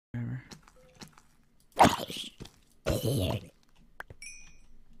Hey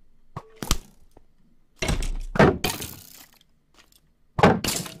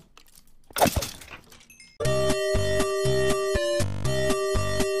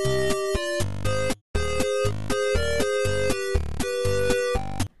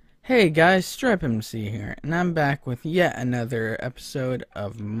guys, Stripe MC here, and I'm back with yet another episode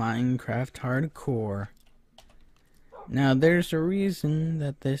of Minecraft Hardcore. Now, there's a reason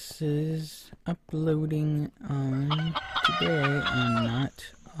that this is uploading on today and not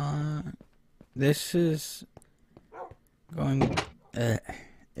on... This is going...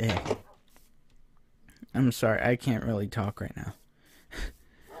 I'm sorry, I can't really talk right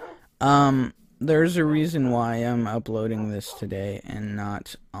now. There's a reason why I'm uploading this today and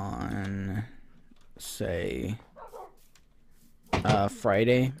not on, say,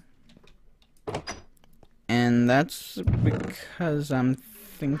 Friday. And that's because I'm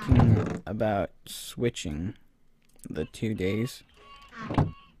thinking about switching the 2 days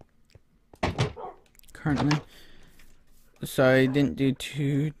currently. So I did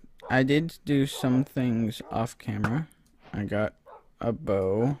do some things off camera. I got a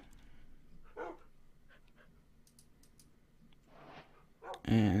bow.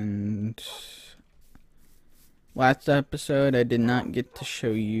 And last episode I did not get to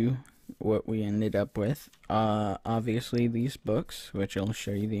show you what we ended up with. Obviously these books, which I'll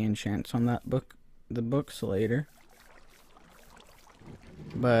show you the enchants on the books later.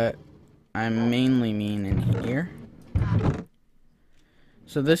 But I mainly mean in here.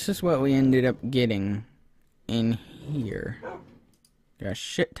 So this is what we ended up getting in here. Got a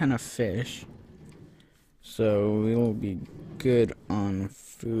shit ton of fish. So we will be good on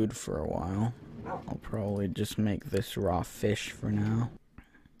food for a while. I'll probably just make this raw fish for now.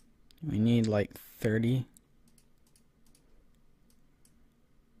 We need like 30.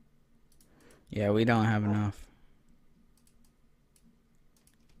 Yeah, we don't have enough.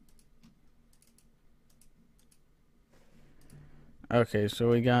 Okay,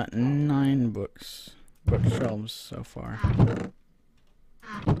 so we got 9 bookshelves so far.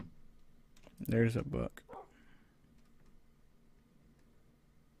 There's a book.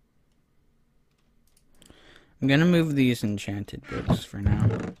 I'm gonna move these enchanted books for now.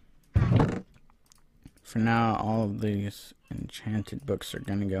 For now, all of these enchanted books are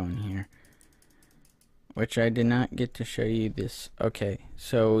gonna go in here. Which I did not get to show you this. Okay,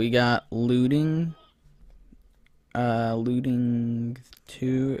 so we got looting. Looting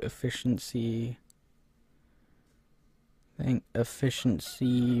 2, efficiency. I think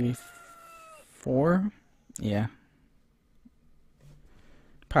efficiency 4? Yeah.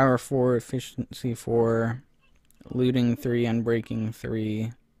 Power 4, efficiency 4. Looting 3, unbreaking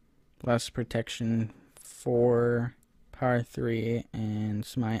 3, less protection 4, power 3, and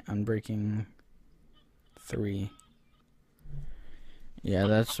smite unbreaking 3. Yeah,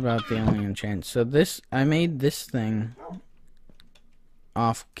 that's about the only enchant. So this, I made this thing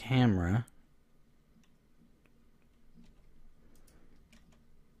off camera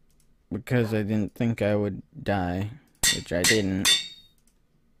because I didn't think I would die, which I didn't.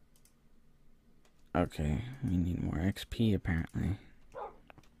 Okay, we need more XP apparently.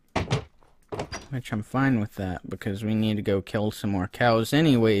 Which I'm fine with that because we need to go kill some more cows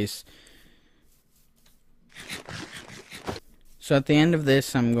anyways. So at the end of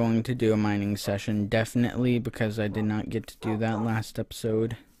this I'm going to do a mining session, definitely, because I did not get to do that last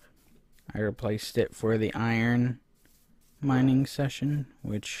episode. I replaced it for the iron mining session,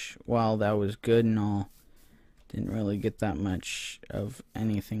 which, while that was good and all, didn't really get that much of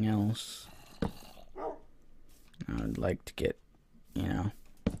anything else. I would like to get, you know,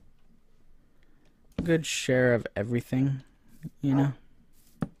 a good share of everything, you know.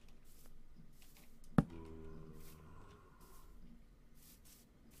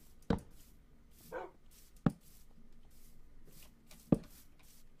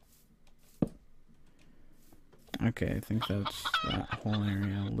 Okay, I think that's that whole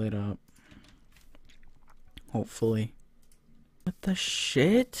area lit up. Hopefully. What the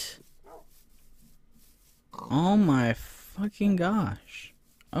shit? Oh my fucking gosh.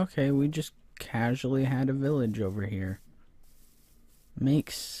 Okay, we just casually had a village over here.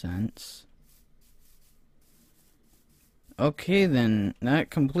 Makes sense. Okay then, that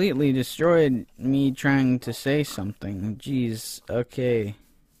completely destroyed me trying to say something. Jeez, okay.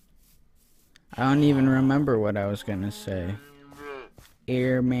 I don't even remember what I was gonna say.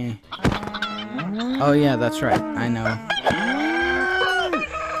 Airman. Oh yeah, that's right, I know.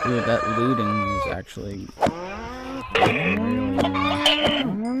 Dude, that looting is actually really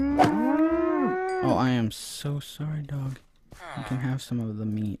Oh, I am so sorry, dog. You can have some of the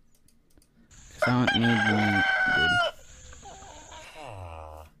meat. I don't need the meat, dude.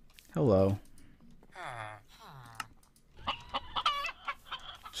 Hello.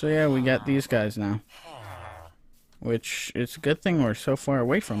 So yeah, we got these guys now. Which, it's a good thing we're so far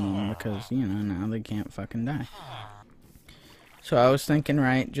away from them, because, you know, now they can't fucking die. So I was thinking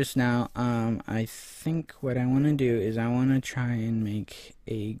right just now, I think what I want to do is I want to try and make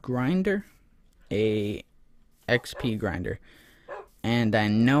a grinder, a XP grinder. And I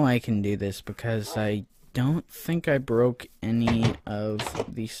know I can do this because I don't think I broke any of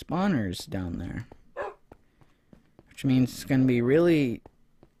the spawners down there. Which means it's going to be really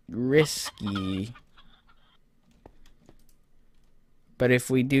risky. But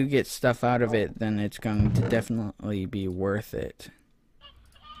if we do get stuff out of it, then it's going to definitely be worth it.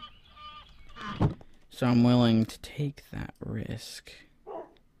 So I'm willing to take that risk.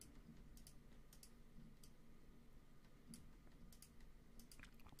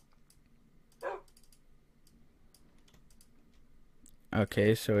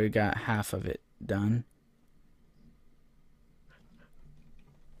 Okay, so we got half of it done.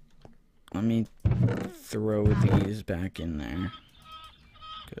 Let me throw these back in there.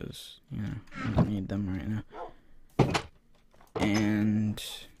 Because, you know, I don't need them right now. And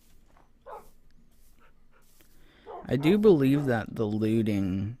I do believe that the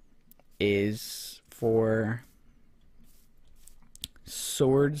looting is for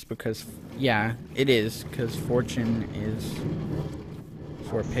swords, because, yeah, it is, because fortune is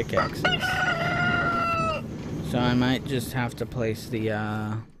for pickaxes. So I might just have to place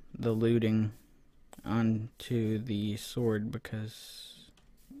the looting onto the sword, because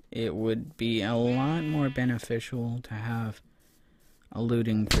it would be a lot more beneficial to have a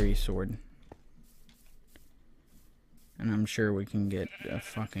looting 3 sword. And I'm sure we can get a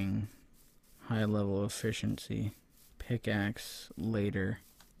fucking high level efficiency pickaxe later.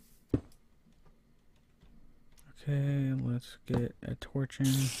 Okay, let's get a torch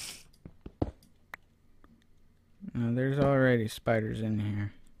in. Now, there's already spiders in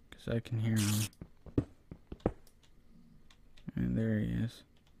here, because I can hear them. And there he is.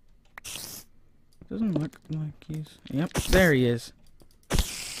 Doesn't look like he's... Yep, there he is.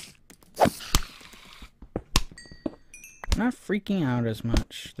 Not freaking out as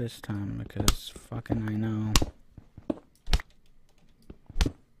much this time, because fucking I know.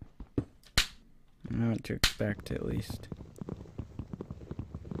 I know what to expect, at least.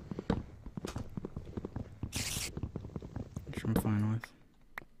 Which I'm fine with.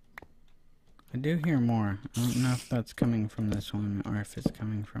 I do hear more. I don't know if that's coming from this one, or if it's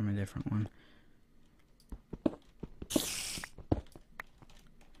coming from a different one.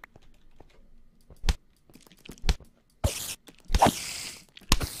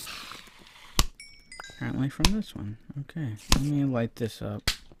 Apparently from this one. Okay, let me light this up.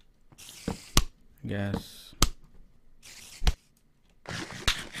 I guess.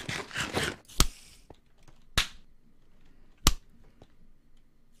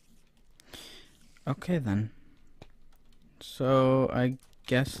 Okay then. So I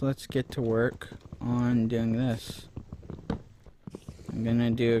guess let's get to work on doing this. I'm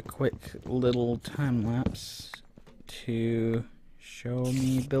gonna do a quick little time lapse to show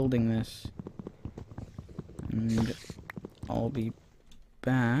me building this. And I'll be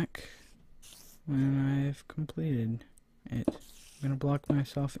back when I've completed it. I'm gonna block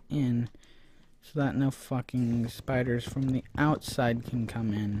myself in so that no fucking spiders from the outside can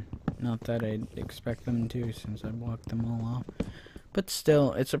come in. Not that I'd expect them to, since I blocked them all off. But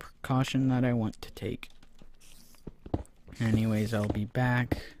still, it's a precaution that I want to take. Anyways, I'll be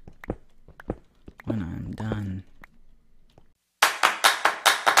back when I'm done.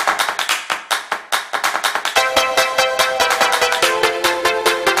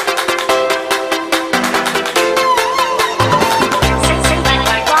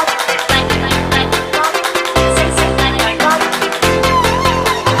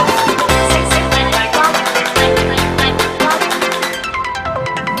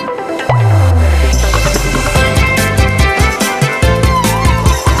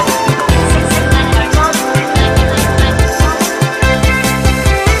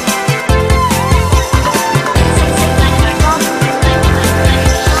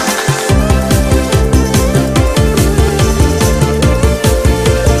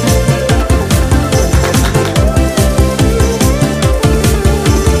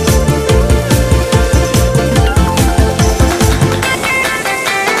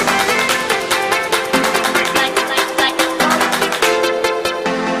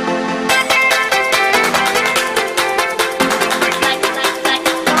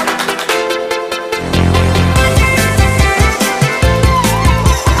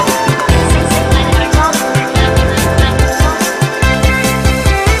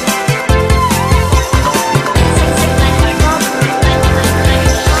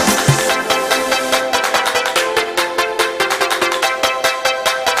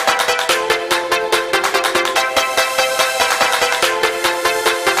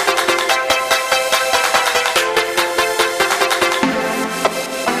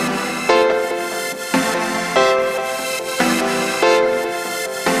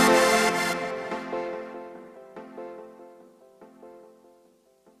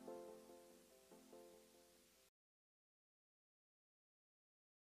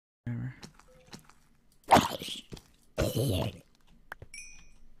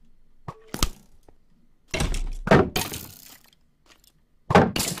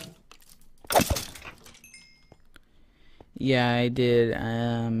 Yeah, I did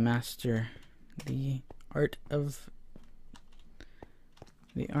master the art of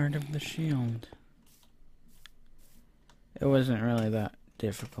the shield. It wasn't really that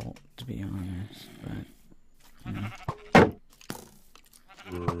difficult, to be honest, but you know.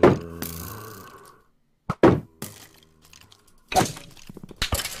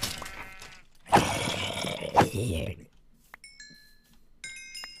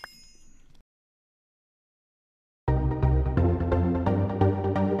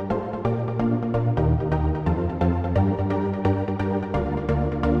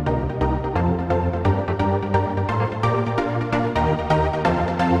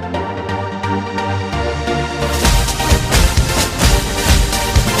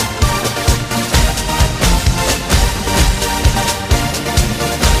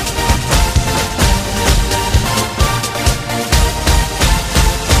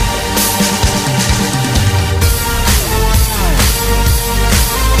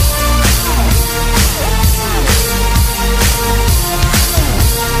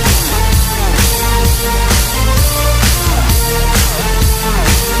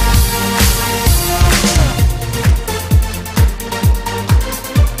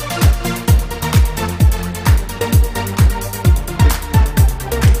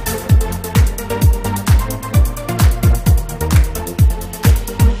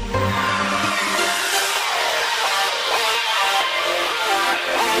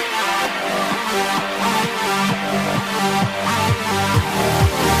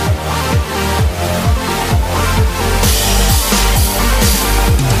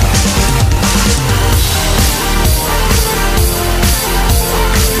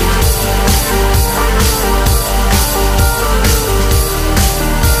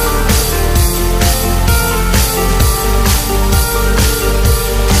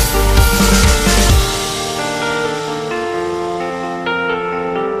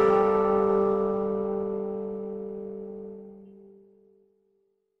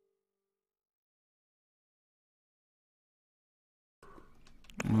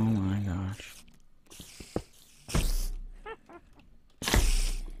 Oh my gosh.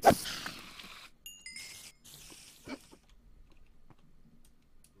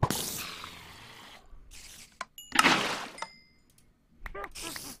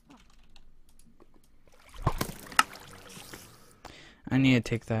 I need to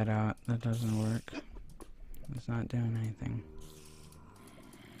take that out. That doesn't work. It's not doing anything.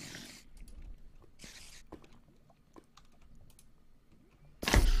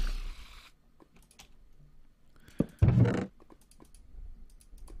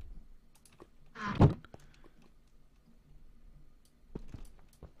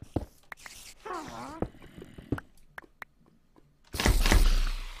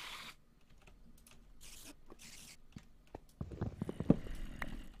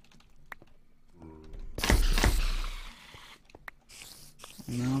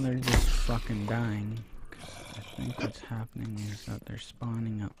 Now they're just fucking dying. I think what's happening is that they're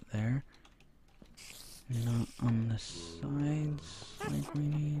spawning up there. Not on the sides like we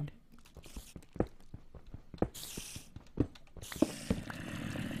need.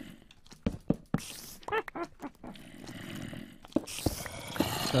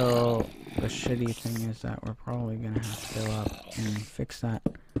 So the shitty thing is that we're probably gonna have to go up and fix that.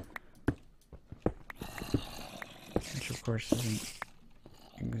 Which of course isn't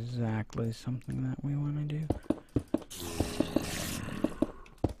exactly something that we want to do.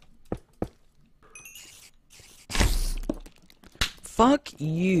 Fuck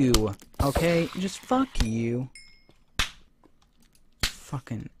you, okay? Just fuck you.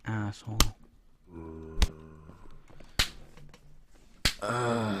 Fucking asshole.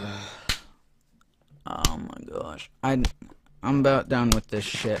 Oh my gosh. I'm about done with this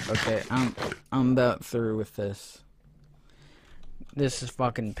shit, okay? I'm about through with this. This is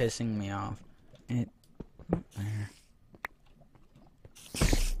fucking pissing me off. There.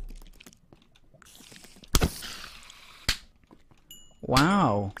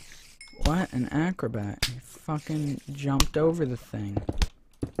 Wow. What an acrobat. He fucking jumped over the thing.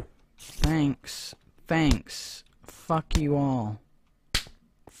 Thanks. Thanks. Fuck you all.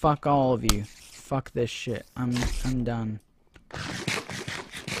 Fuck all of you. Fuck this shit. I'm done.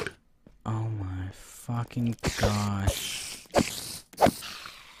 Oh my fucking gosh.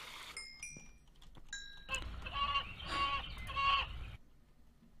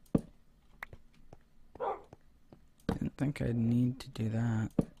 Didn't think I'd need to do that.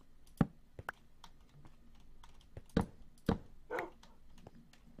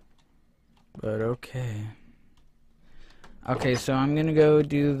 But okay. Okay, so I'm gonna go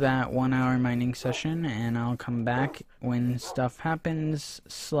do that 1 hour mining session, and I'll come back when stuff happens,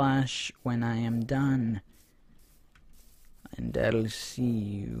 / when I am done. And I'll see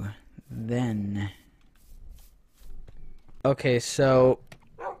you then. Okay, so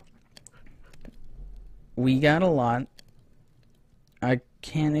we got a lot. I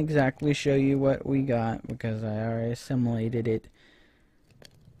can't exactly show you what we got because I already assimilated it.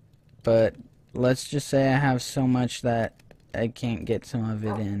 But let's just say I have so much that I can't get some of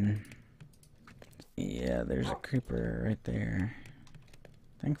it in. Yeah, there's a creeper right there.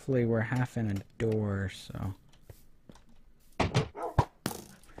 Thankfully, we're half in a door, so.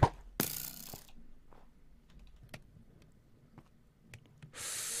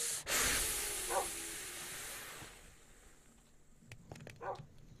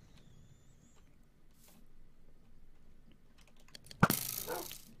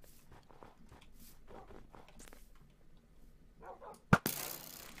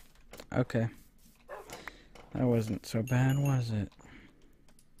 Okay. That wasn't so bad, was it?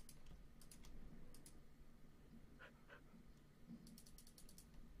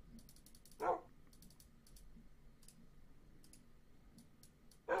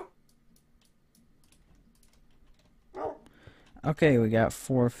 Okay, we got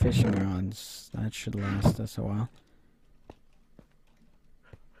 4 fishing rods. That should last us a while.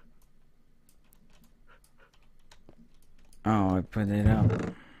 Oh, I put it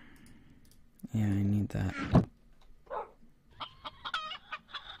up. Yeah, I need that.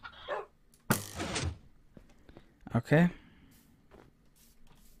 Okay.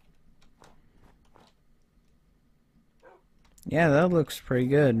 Yeah, that looks pretty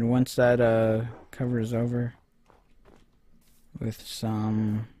good. Once that covers over with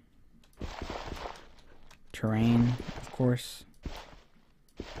some terrain, of course.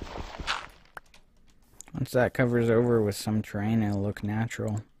 Once that covers over with some terrain, it'll look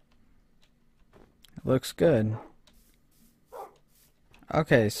natural. It looks good.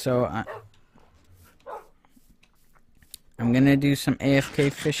 Okay, so I'm gonna do some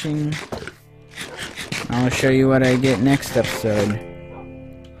AFK fishing. I'll show you what I get next episode.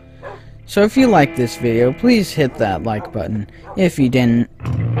 So if you liked this video, please hit that like button. If you didn't,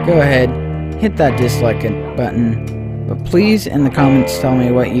 go ahead, hit that dislike button. But please, in the comments, tell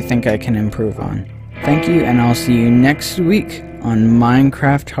me what you think I can improve on. Thank you, and I'll see you next week on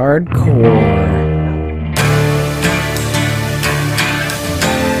Minecraft Hardcore.